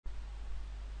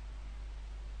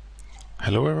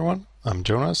Hello everyone, I'm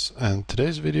Jonas, and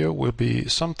today's video will be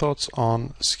some thoughts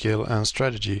on skill and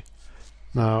strategy.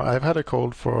 Now, I've had a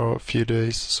cold for a few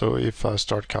days, so if I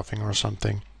start coughing or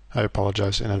something, I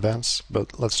apologize in advance,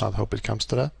 but let's not hope it comes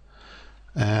to that.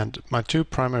 And my two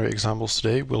primary examples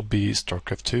today will be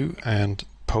StarCraft 2 and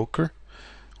poker,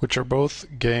 which are both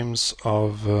games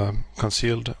of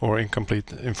concealed or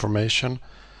incomplete information,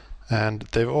 and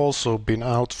they've also been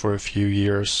out for a few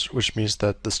years, which means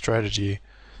that the strategy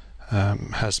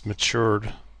has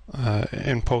matured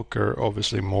in poker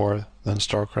obviously more than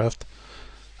StarCraft,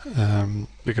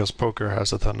 because poker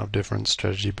has a ton of different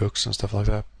strategy books and stuff like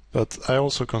that. But I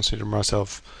also consider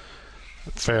myself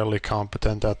fairly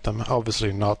competent at them,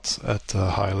 obviously not at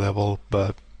a high level,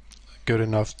 but good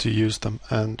enough to use them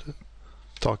and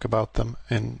talk about them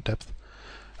in depth.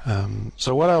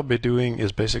 So what I'll be doing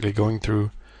is basically going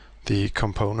through the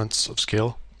components of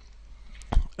skill,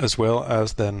 as well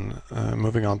as then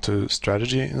moving on to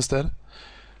strategy instead.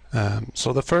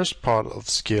 So the first part of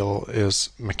skill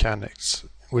is mechanics,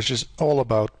 which is all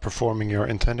about performing your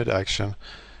intended action.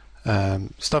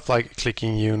 Stuff like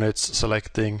clicking units,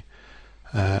 selecting,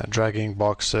 dragging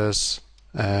boxes,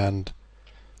 and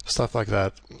stuff like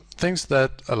that. Things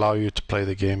that allow you to play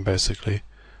the game, basically.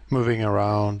 Moving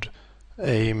around,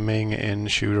 aiming in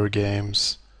shooter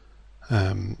games,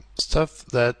 stuff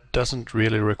that doesn't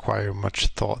really require much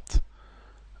thought.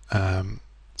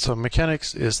 So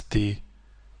mechanics is the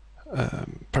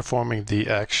performing the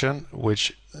action,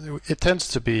 which it tends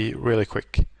to be really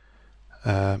quick.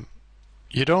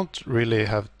 You don't really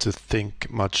have to think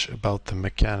much about the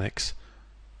mechanics,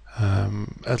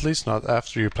 at least not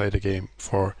after you play the game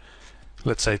for,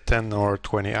 let's say, 10 or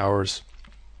 20 hours.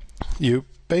 You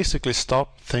basically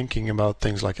stop thinking about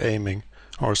things like aiming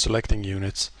or selecting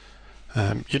units.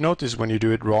 You notice when you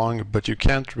do it wrong, but you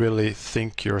can't really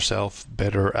think yourself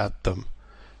better at them.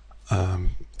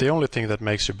 The only thing that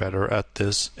makes you better at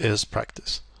this is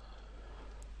practice.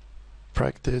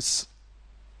 Practice,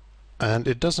 and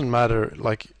it doesn't matter,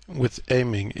 like with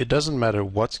aiming, it doesn't matter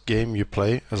what game you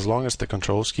play, as long as the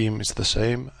control scheme is the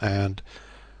same and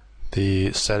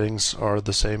the settings are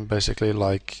the same, basically.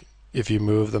 Like if you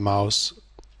move the mouse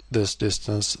this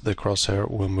distance, the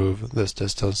crosshair will move this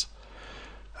distance.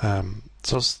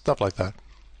 So stuff like that,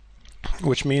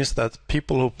 which means that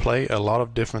people who play a lot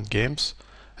of different games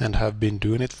and have been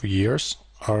doing it for years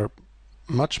are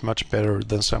much better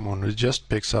than someone who just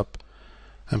picks up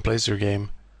and plays your game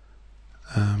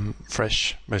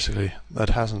fresh, basically, that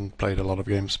hasn't played a lot of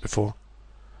games before.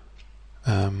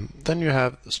 Then you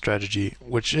have strategy,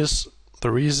 which is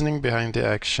the reasoning behind the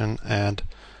action and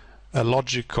a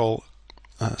logical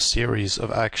series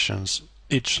of actions,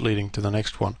 each leading to the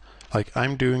next one. Like,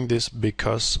 I'm doing this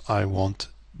because I want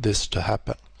this to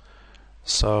happen.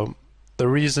 So the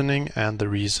reasoning and the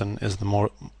reason is the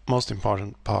most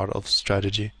important part of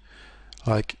strategy.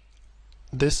 Like,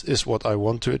 this is what I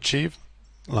want to achieve.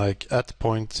 Like at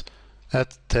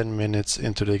 10 minutes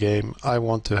into the game, I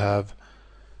want to have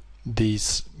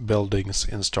these buildings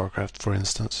in StarCraft, for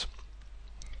instance.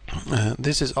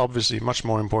 This is obviously much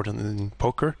more important than in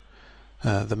poker.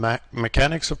 The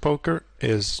mechanics of poker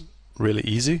is really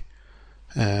easy,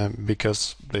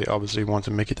 because they obviously want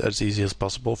to make it as easy as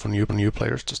possible for new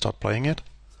players to start playing it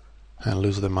and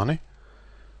lose their money.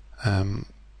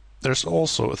 There's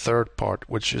also a third part,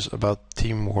 which is about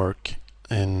teamwork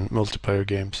in multiplayer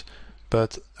games,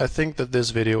 but I think that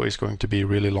this video is going to be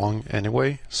really long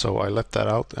anyway, so I left that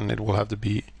out and it will have to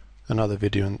be another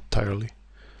video entirely.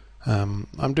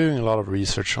 I'm doing a lot of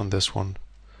research on this one,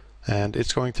 and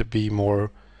it's going to be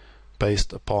more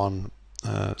based upon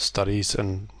studies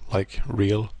and like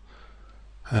real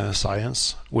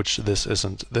science, which this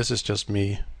isn't. This is just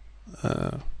me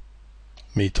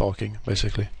talking,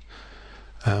 basically.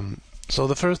 So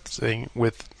the first thing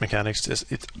with mechanics is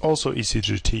it's also easy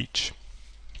to teach,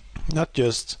 not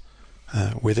just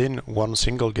within one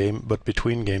single game, but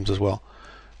between games as well.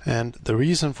 And the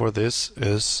reason for this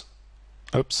is,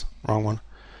 oops, wrong one,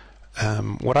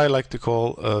 what I like to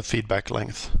call a feedback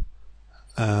length,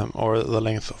 or the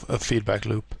length of a feedback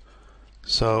loop.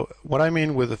 So what I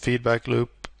mean with a feedback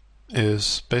loop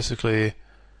is basically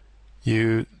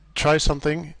you try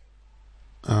something,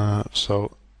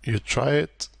 so you try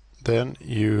it, then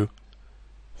you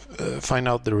find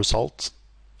out the result,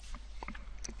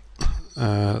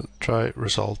 try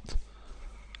result,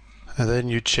 and then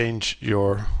you change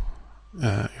your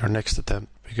next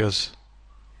attempt, because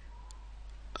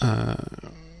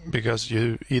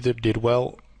you either did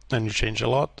well and you change a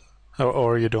lot,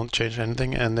 or you don't change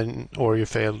anything, and then, or you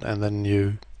failed and then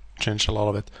you change a lot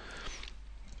of it.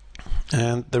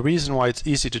 And the reason why it's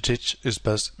easy to teach is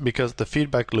because the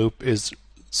feedback loop is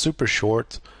super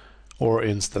short or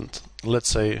instant. Let's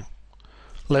say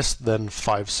less than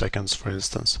 5 seconds, for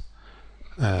instance.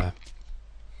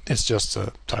 It's just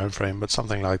a time frame, but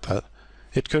something like that.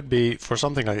 It could be, for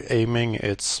something like aiming,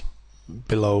 it's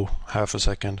below half a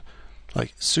second,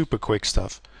 like super quick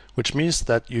stuff, which means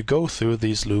that you go through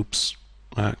these loops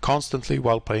constantly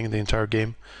while playing the entire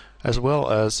game, as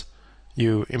well as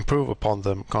you improve upon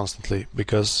them constantly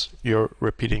because you're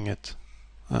repeating it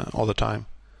all the time.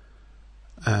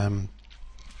 And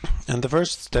the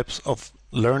first steps of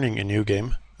learning a new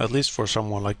game, at least for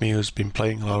someone like me who's been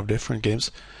playing a lot of different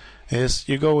games, is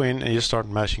you go in and you start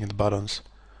mashing the buttons.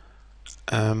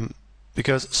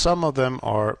 Because some of them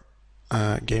are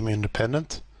game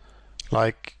independent,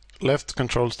 like left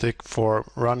control stick for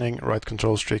running, right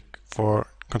control stick for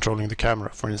controlling the camera,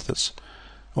 for instance.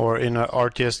 Or in an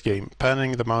RTS game,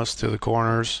 panning the mouse to the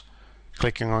corners,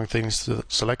 clicking on things to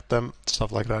select them,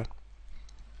 stuff like that.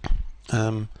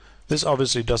 This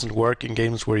obviously doesn't work in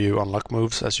games where you unlock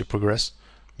moves as you progress,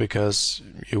 because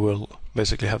you will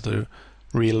basically have to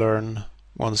relearn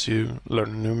once you learn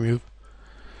a new move.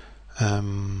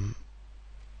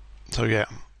 So yeah,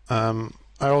 I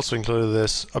also included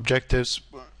this objectives,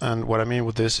 and what I mean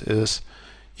with this is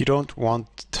you don't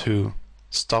want to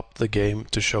stop the game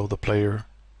to show the player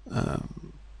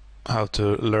how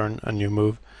to learn a new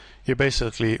move. You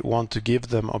basically want to give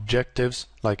them objectives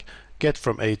like get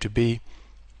from A to B,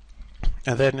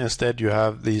 and then instead you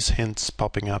have these hints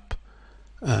popping up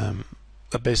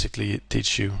that basically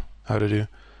teach you how to do.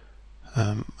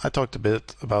 I talked a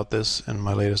bit about this in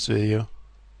my latest video,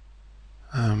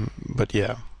 but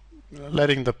yeah,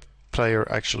 letting the player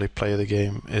actually play the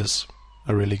game is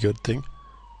a really good thing.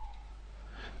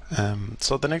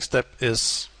 So the next step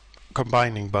is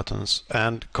combining buttons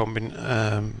and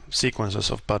sequences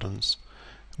of buttons,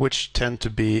 which tend to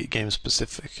be game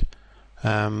specific.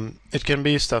 It can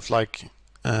be stuff like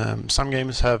some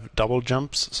games have double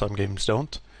jumps, some games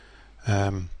don't.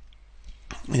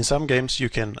 In some games you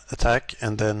can attack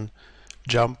and then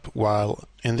jump while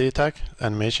in the attack,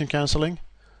 animation cancelling.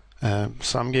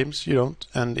 Some games you don't,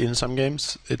 and in some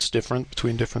games it's different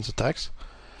between different attacks.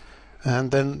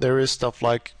 And then there is stuff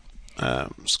like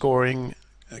scoring,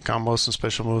 combos and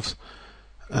special moves.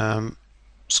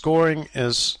 Scoring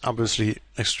is obviously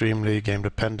extremely game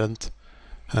dependent,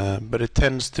 but it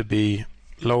tends to be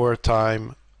lower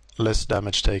time, less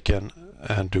damage taken,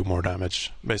 and do more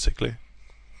damage, basically.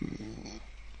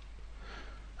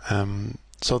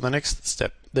 So the next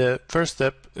step, the first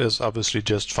step is obviously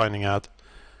just finding out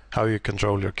how you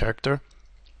control your character.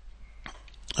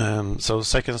 So the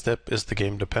second step is the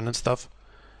game dependent stuff,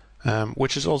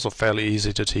 which is also fairly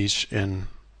easy to teach in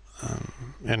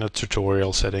a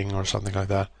tutorial setting or something like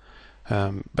that.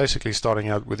 Basically starting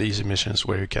out with easy missions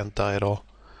where you can't die at all.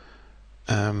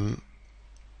 Then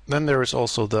there is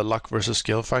also the luck versus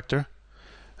skill factor,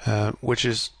 which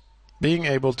is being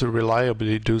able to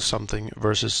reliably do something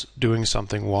versus doing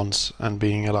something once and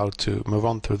being allowed to move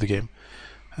on through the game.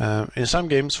 In some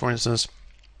games, for instance,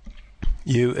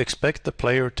 you expect the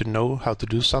player to know how to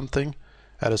do something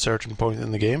at a certain point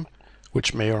in the game,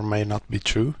 which may or may not be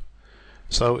true.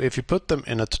 So if you put them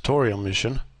in a tutorial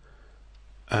mission,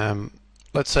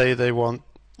 let's say you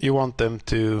want them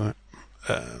to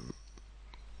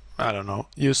I don't know,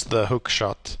 use the hook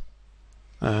shot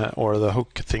or the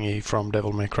hook thingy from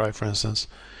Devil May Cry, for instance.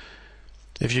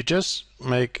 If you just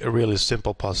make a really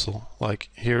simple puzzle, like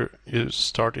here you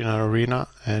start in an arena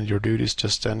and your dude is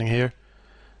just standing here,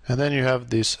 and then you have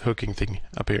this hooking thing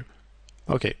up here.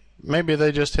 Okay, maybe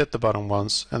they just hit the button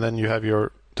once and then you have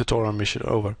your tutorial mission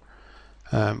over,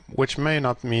 which may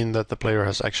not mean that the player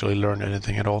has actually learned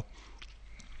anything at all.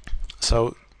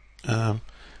 So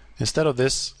instead of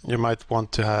this, you might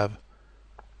want to have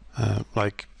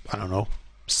like, I don't know,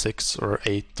 6 or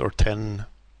 8 or 10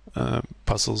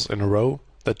 puzzles in a row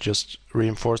that just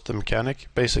reinforce the mechanic.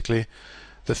 Basically,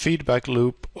 the feedback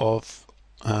loop of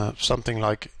something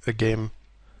like a game,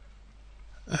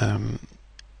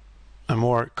 a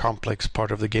more complex part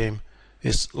of the game,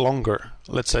 is longer.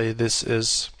 Let's say this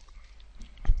is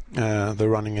the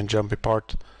running and jumpy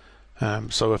part.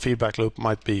 So a feedback loop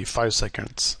might be 5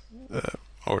 seconds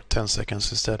or 10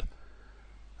 seconds instead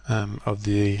of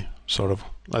the sort of,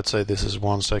 let's say this is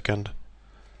 1 second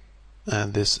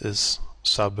and this is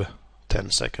sub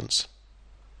 10 seconds.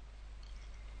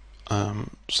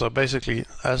 So basically,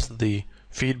 as the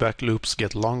feedback loops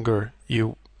get longer,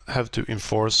 you have to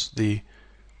enforce the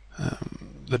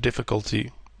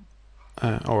difficulty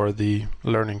or the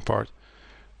learning part.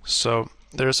 So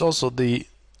there's also the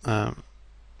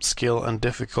skill and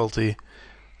difficulty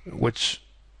which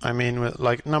I mean with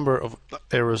like number of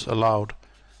errors allowed.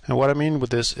 And what I mean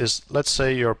with this is, let's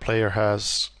say your player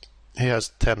has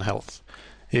 10 health.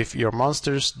 If your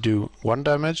monsters do 1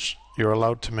 damage, you're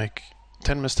allowed to make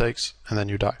 10 mistakes and then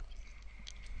you die.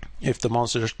 If the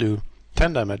monsters do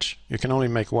 10 damage, you can only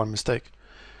make 1 mistake.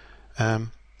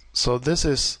 So this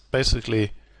is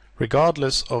basically,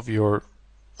 regardless of your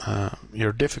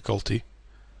difficulty,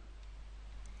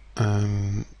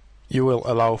 you will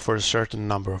allow for a certain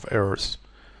number of errors.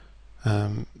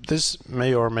 This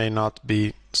may or may not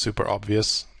be super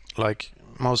obvious. Like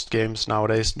most games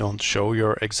nowadays don't show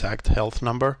your exact health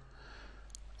number,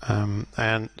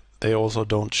 and they also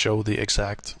don't show the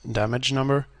exact damage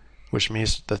number, which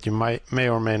means that you may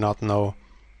or may not know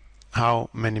how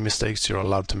many mistakes you're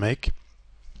allowed to make.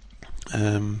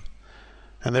 And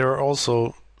there are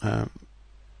also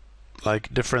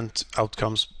like different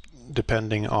outcomes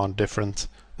depending on different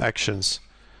actions.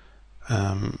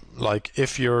 Like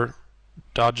if you're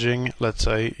dodging, let's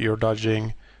say you're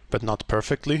dodging but not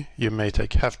perfectly, you may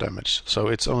take half damage. So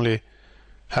it's only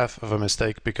half of a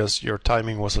mistake because your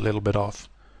timing was a little bit off.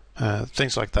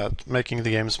 Things like that, making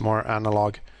the games more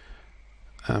analog.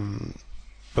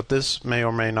 But this may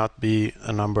or may not be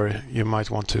a number you might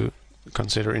want to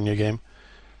consider in your game,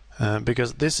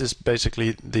 because this is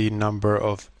basically the number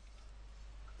of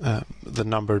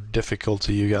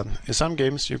difficulty you get. In some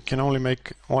games you can only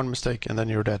make 1 mistake and then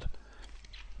you're dead.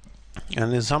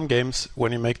 And in some games,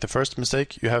 when you make the first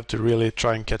mistake, you have to really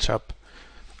try and catch up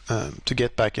to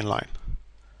get back in line.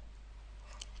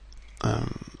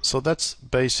 So that's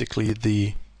basically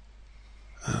the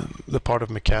part of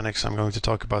mechanics I'm going to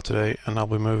talk about today, and I'll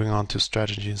be moving on to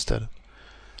strategy instead.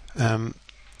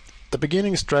 The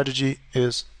beginning strategy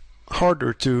is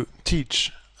harder to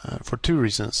teach for 2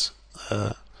 reasons.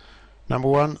 Number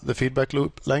 1, the feedback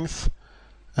loop length.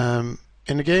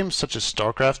 In a game such as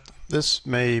StarCraft, this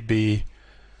may be,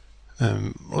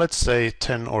 let's say,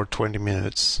 10 or 20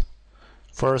 minutes.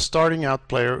 For a starting out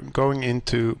player going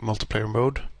into multiplayer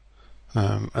mode,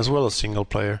 as well as single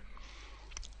player,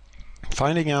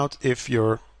 finding out if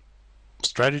your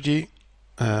strategy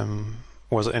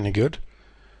was any good,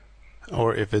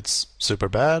 or if it's super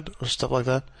bad, or stuff like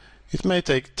that, it may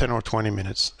take 10 or 20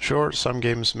 minutes. Sure, some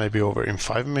games may be over in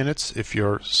 5 minutes if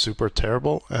you're super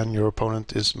terrible and your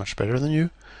opponent is much better than you.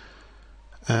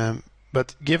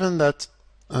 But given that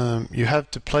you have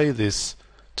to play this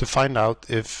to find out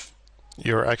if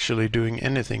you're actually doing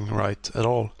anything right at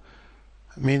all,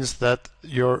 it means that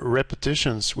your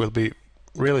repetitions will be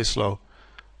really slow.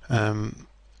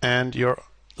 And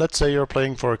let's say you're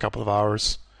playing for a couple of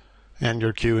hours and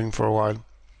you're queuing for a while.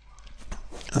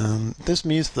 This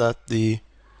means that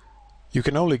you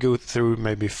can only go through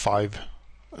maybe 5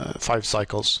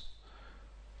 cycles.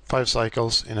 5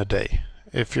 cycles in a day.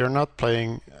 If you're not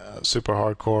playing super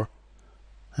hardcore,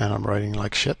 and I'm writing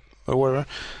like shit or whatever,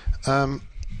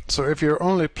 so if you're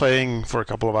only playing for a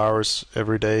couple of hours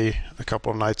every day, a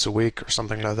couple of nights a week or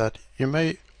something like that, you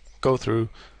may go through,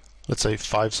 let's say,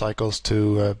 5 cycles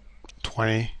to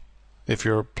 20 if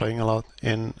you're playing a lot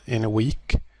in a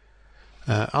week.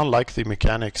 Unlike the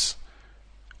mechanics,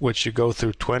 which you go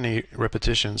through 20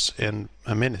 repetitions in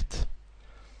a minute.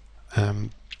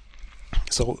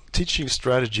 So teaching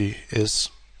strategy is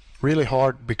really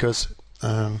hard because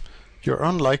you're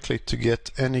unlikely to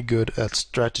get any good at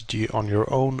strategy on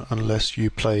your own unless you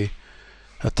play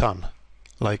a ton.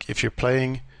 Like if you're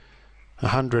playing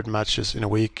 100 matches in a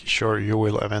week, sure, you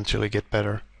will eventually get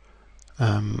better.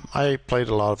 I played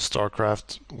a lot of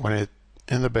StarCraft when it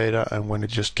in the beta and when it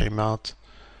just came out.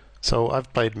 So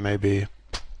I've played maybe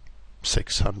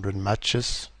 600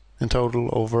 matches in total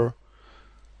over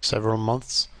several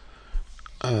months,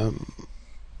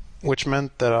 which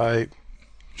meant that I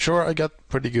got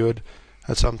pretty good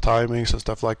at some timings and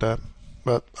stuff like that,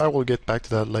 but I will get back to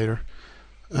that later.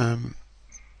 And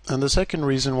the second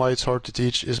reason why it's hard to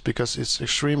teach is because it's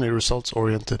extremely results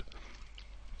oriented.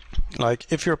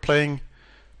 Like if you're playing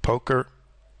poker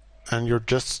and you're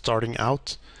just starting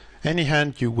out, any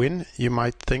hand you win, you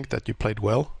might think that you played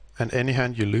well, and any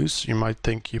hand you lose, you might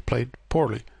think you played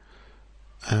poorly.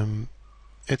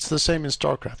 It's the same in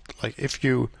StarCraft. Like if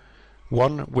you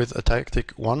won with a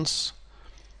tactic once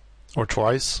or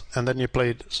twice, and then you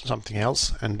played something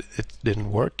else and it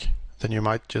didn't work, then you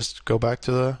might just go back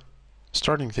to the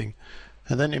starting thing.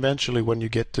 And then eventually when you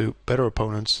get to better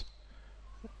opponents,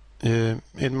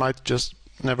 it might just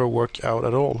never work out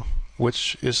at all,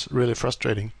 which is really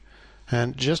frustrating.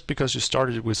 And just because you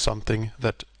started with something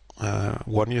that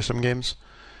won you some games,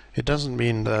 it doesn't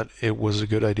mean that it was a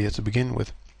good idea to begin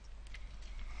with.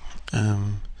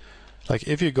 Like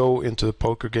if you go into a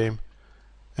poker game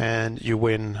and you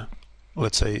win,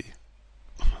 let's say,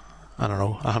 I don't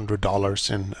know,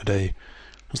 $100 in a day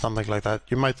or something like that,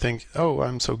 you might think, oh,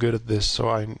 I'm so good at this, so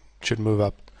I should move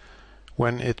up,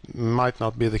 when it might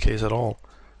not be the case at all.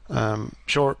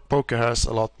 Sure, poker has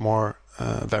a lot more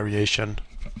variation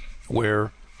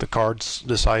where the cards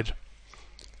decide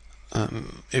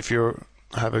if you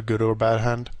have a good or bad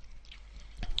hand.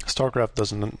 StarCraft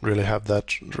doesn't really have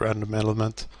that random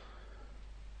element.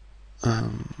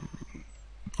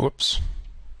 Whoops.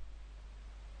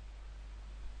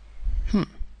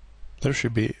 There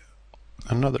should be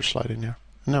another slide in here.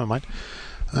 Never mind.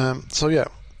 So yeah,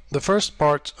 the first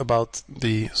part about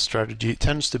the strategy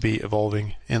tends to be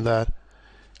evolving, in that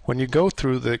when you go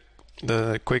through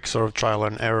the quick sort of trial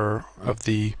and error of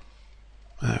the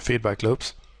feedback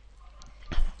loops,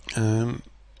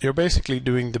 you're basically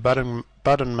doing the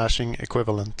button mashing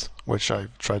equivalent, which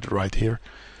I've tried to write here.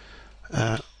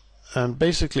 And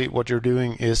basically what you're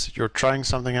doing is you're trying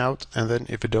something out, and then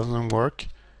if it doesn't work,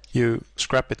 you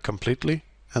scrap it completely,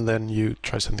 and then you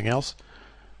try something else,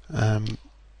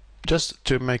 just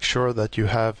to make sure that you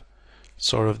have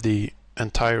sort of the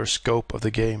entire scope of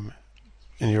the game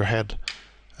in your head.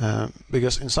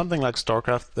 Because in something like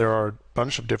StarCraft, there are a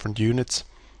bunch of different units,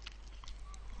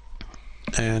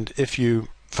 and if you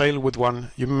fail with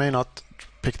one, you may not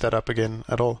pick that up again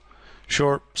at all.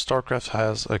 Sure, StarCraft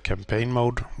has a campaign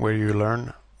mode where you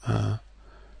learn a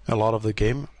lot of the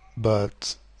game,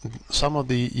 but some of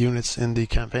the units in the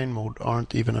campaign mode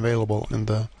aren't even available in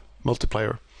the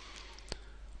multiplayer.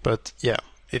 But yeah,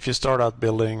 if you start out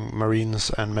building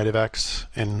Marines and Medivacs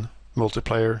in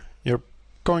multiplayer, you're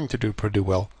going to do pretty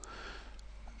well.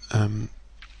 And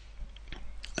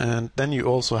then you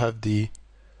also have the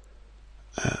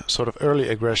sort of early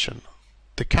aggression.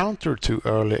 The counter to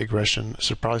early aggression,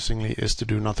 surprisingly, is to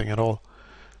do nothing at all.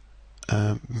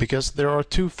 Because there are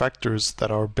two factors that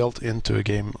are built into a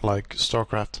game like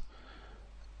StarCraft.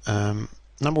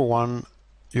 Number one,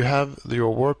 you have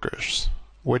your workers,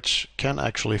 which can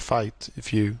actually fight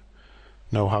if you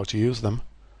know how to use them.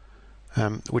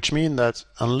 Which means that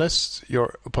unless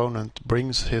your opponent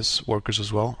brings his workers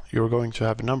as well, you're going to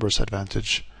have a numbers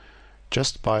advantage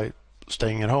just by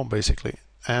staying at home, basically.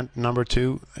 And number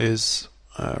two is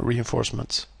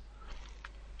reinforcements.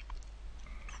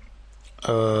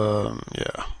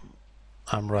 Yeah,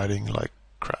 I'm writing like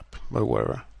crap, but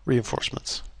whatever.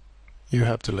 Reinforcements. You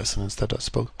have to listen instead, I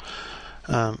suppose.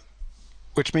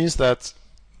 Which means that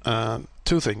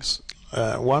two things.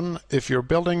 One, if you're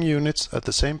building units at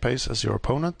the same pace as your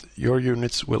opponent, your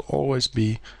units will always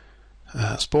be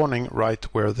spawning right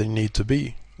where they need to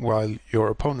be, while your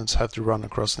opponents have to run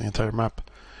across the entire map.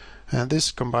 And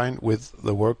this, combined with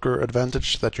the worker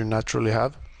advantage that you naturally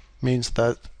have, means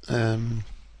that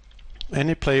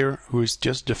any player who is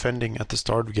just defending at the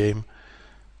start of the game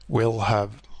will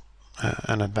have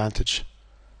an advantage.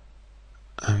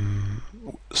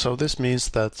 So this means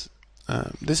that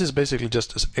this is basically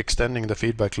just extending the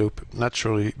feedback loop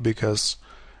naturally, because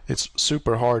it's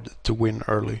super hard to win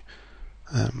early.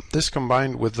 This,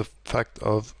 combined with the fact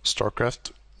of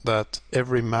StarCraft that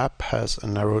every map has a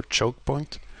narrow choke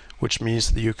point, which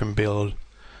means that you can build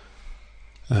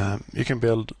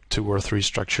 2 or 3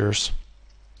 structures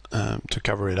to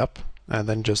cover it up, and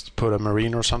then just put a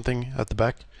marine or something at the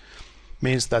back,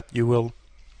 means that you will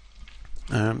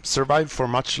survive for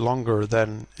much longer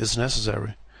than is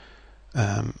necessary.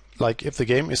 Like if the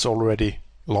game is already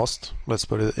lost, let's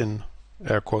put it in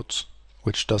air quotes,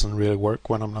 which doesn't really work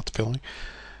when I'm not filming.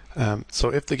 So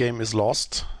if the game is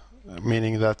lost,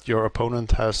 meaning that your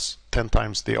opponent has 10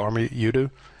 times the army you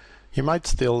do, you might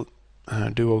still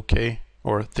do okay,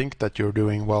 or think that you're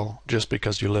doing well, just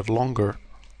because you live longer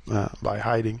by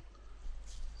hiding.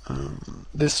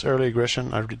 This early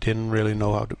aggression, I didn't really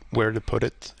know where to put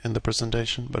it in the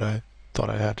presentation, but I thought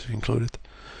I had to include it.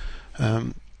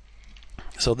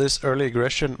 So this early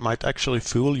aggression might actually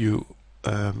fool you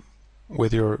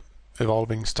with your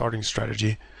evolving starting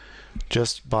strategy,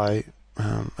 just by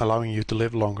allowing you to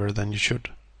live longer than you should.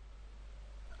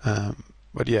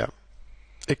 But yeah,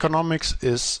 economics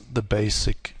is the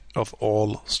basic of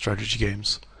all strategy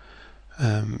games.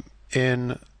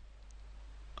 In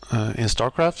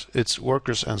StarCraft, it's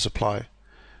workers and supply.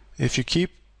 If you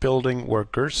keep building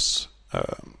workers,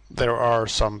 there are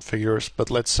some figures, but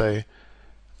let's say,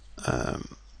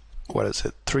 what is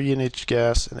it, 3 in each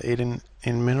gas and 8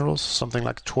 in minerals, something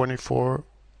like 24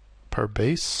 per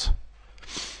base.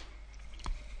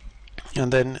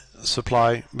 And then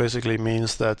supply basically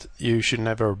means that you should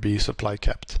never be supply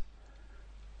capped.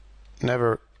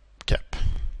 Never cap.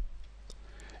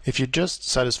 If you just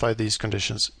satisfy these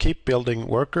conditions, keep building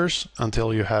workers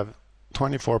until you have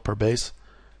 24 per base,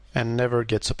 and never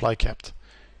get supply capped,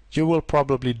 you will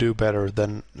probably do better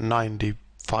than 95%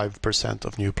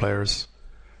 of new players.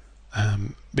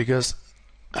 Because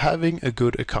having a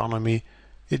good economy,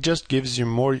 it just gives you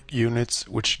more units,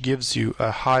 which gives you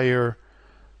a higher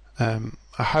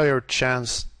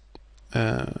chance.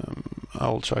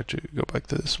 I'll try to go back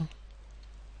to this one.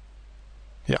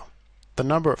 Yeah, the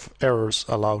number of errors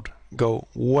allowed go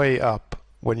way up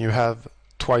when you have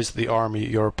twice the army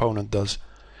your opponent does.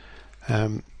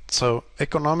 So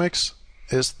economics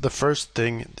is the first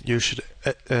thing you should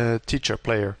teach a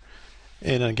player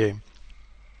in a game.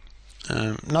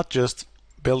 Not just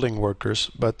building workers,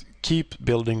 but keep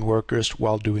building workers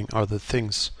while doing other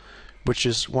things, which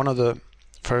is one of the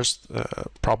first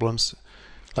problems.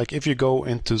 Like if you go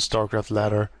into StarCraft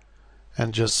ladder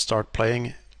and just start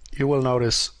playing, you will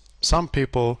notice some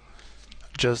people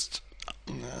just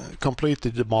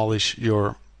completely demolish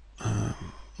your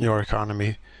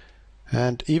economy,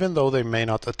 and even though they may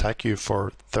not attack you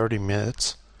for 30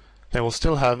 minutes, they will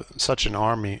still have such an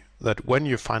army that when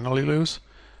you finally lose,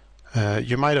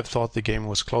 you might have thought the game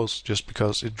was close just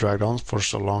because it dragged on for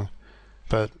so long,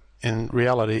 but in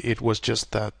reality it was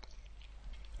just that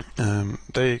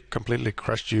they completely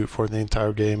crushed you for the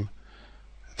entire game.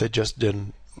 They just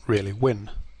didn't really win.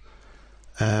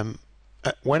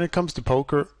 When it comes to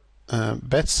poker,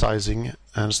 bet sizing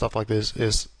and stuff like this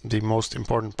is the most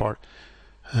important part,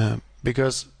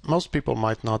 because most people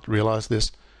might not realize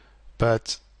this,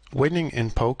 but winning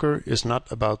in poker is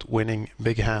not about winning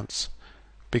big hands,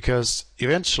 because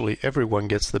eventually everyone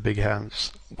gets the big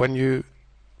hands. When you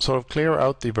sort of clear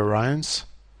out the variance.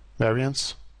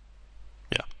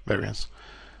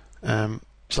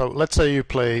 So let's say you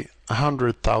play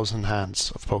 100,000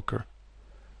 hands of poker.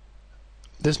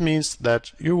 This means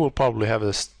that you will probably have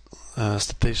a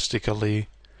statistically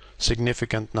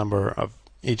significant number of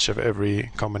each of every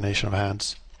combination of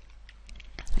hands.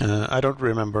 I don't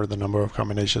remember the number of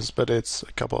combinations, but it's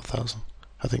a couple of thousand,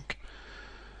 I think.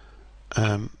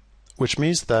 Which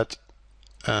means that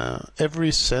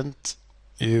every cent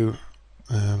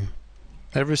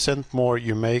more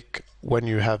you make when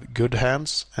you have good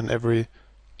hands, and every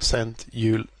cent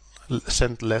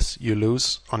less you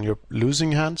lose on your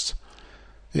losing hands,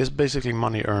 is basically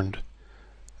money earned.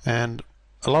 And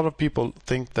a lot of people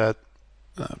think that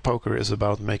poker is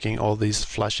about making all these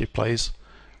flashy plays,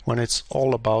 when it's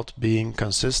all about being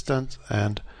consistent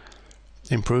and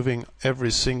improving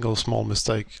every single small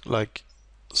mistake. Like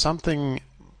something,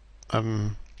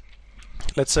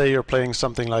 let's say you're playing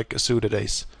something like a suited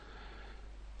ace.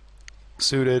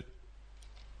 Suited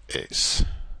ace.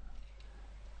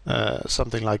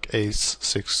 Something like ace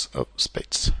 6 of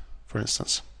spades, for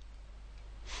instance.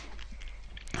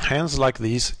 Hands like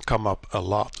these come up a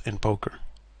lot in poker,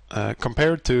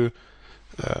 compared to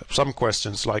some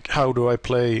questions like how do I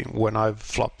play when I've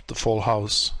flopped the full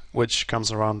house, which comes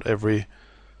around every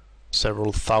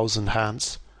several thousand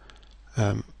hands.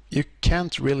 You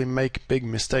can't really make big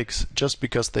mistakes just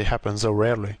because they happen so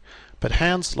rarely. But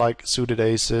hands like suited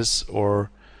aces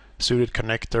or suited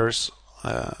connectors,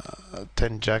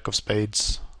 10 jack of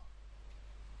spades,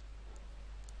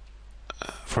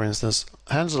 for instance,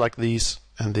 hands like these,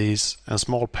 and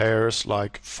small pairs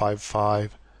like 5-5.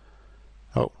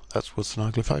 Oh, that was an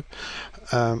ugly 5.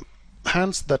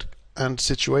 Hands that and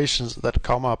situations that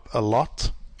come up a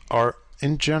lot are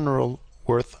in general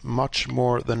worth much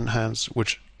more than hands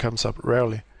which comes up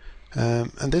rarely.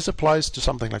 And this applies to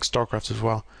something like StarCraft as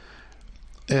well.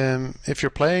 If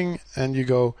you're playing and you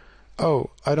go,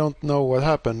 oh, I don't know what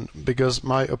happened because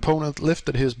my opponent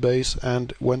lifted his base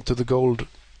and went to the gold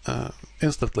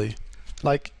instantly.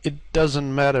 Like, it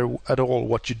doesn't matter at all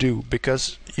what you do,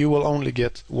 because you will only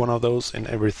get one of those in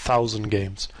every 1,000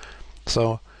 games.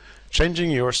 So changing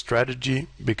your strategy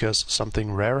because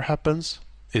something rare happens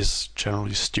is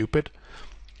generally stupid,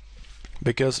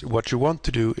 because what you want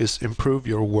to do is improve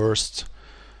your worst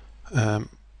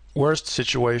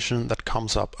situation that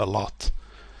comes up a lot.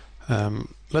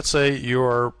 Let's say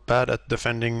you're bad at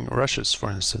defending rushes,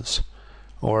 for instance,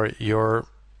 or you're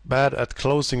bad at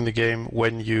closing the game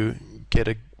when you get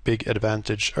a big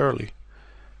advantage early.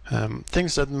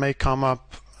 Things that may come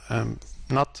up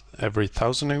not every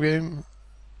 1,000 game,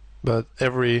 but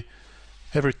every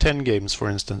 10 games, for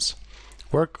instance.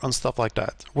 Work on stuff like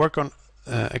that. Work on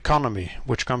economy,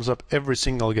 which comes up every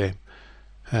single game.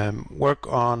 Work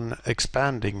on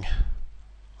expanding.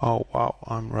 Oh wow,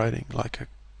 I'm writing like a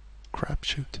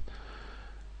crapshoot.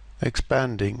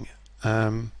 Expanding.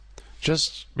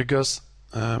 Just because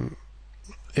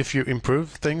if you improve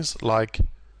things like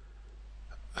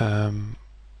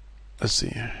let's see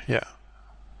here, yeah,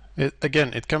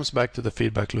 Again, it comes back to the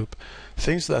feedback loop.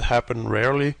 Things that happen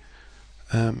rarely,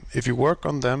 if you work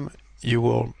on them, you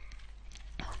will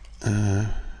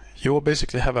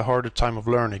basically have a harder time of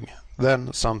learning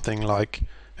than something like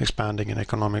expanding in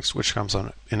economics, which comes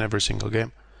on in every single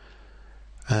game.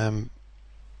 And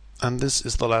this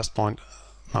is the last point.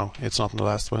 No, it's not the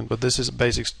last point, but this is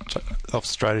basics of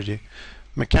strategy.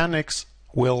 Mechanics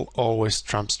will always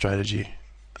trump strategy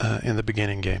in the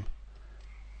beginning game.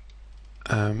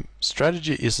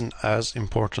 Strategy isn't as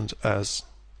important as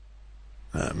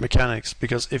mechanics,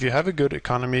 because if you have a good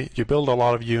economy, you build a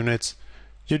lot of units,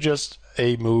 you just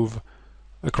move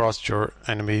across your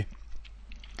enemy.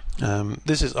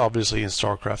 This is obviously in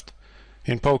StarCraft.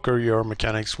 In poker, your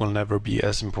mechanics will never be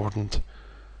as important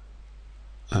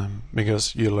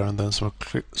because you learn them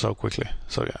so quickly.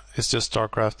 So yeah, it's just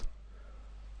StarCraft.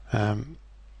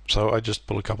 So I just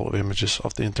pull a couple of images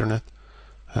off the internet.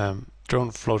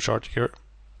 Drone flowchart here.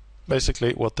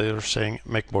 Basically what they are saying,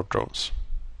 make more drones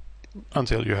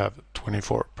until you have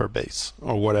 24 per base,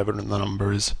 or whatever the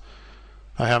number is.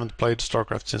 I haven't played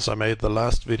StarCraft since I made the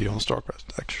last video on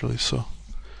StarCraft, actually. So,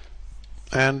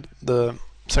 and the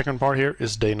second part here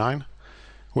is day 9,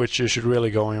 which you should really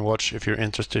go and watch if you're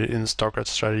interested in StarCraft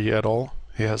strategy at all.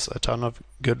 He has a ton of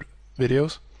good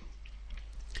videos.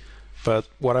 But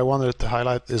what I wanted to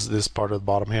highlight is this part at the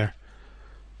bottom here.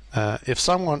 If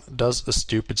someone does a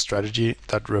stupid strategy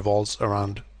that revolves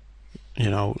around,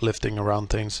 lifting around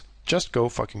things, just go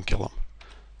fucking kill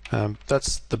them.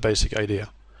 That's the basic idea.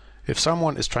 If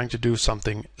someone is trying to do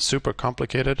something super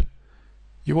complicated,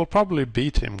 you will probably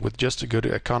beat him with just a good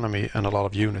economy and a lot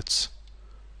of units.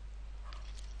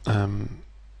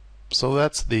 So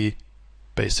that's the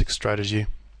basic strategy.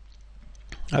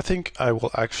 I think I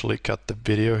will actually cut the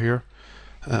video here.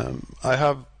 I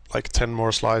have like 10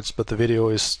 more slides, but the video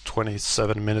is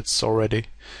 27 minutes already.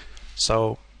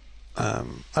 So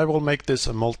I will make this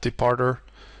a multi-parter.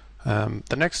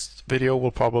 The next video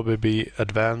will probably be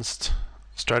advanced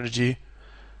strategy,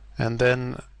 and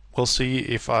then we'll see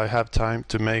if I have time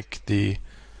to make the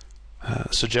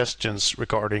suggestions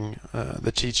regarding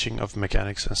the teaching of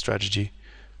mechanics and strategy,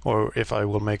 or if I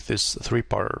will make this a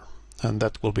 3-parter, and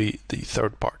that will be the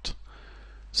 3rd part.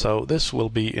 So this will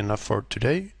be enough for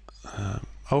today.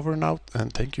 Over and out,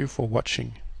 and thank you for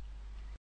watching.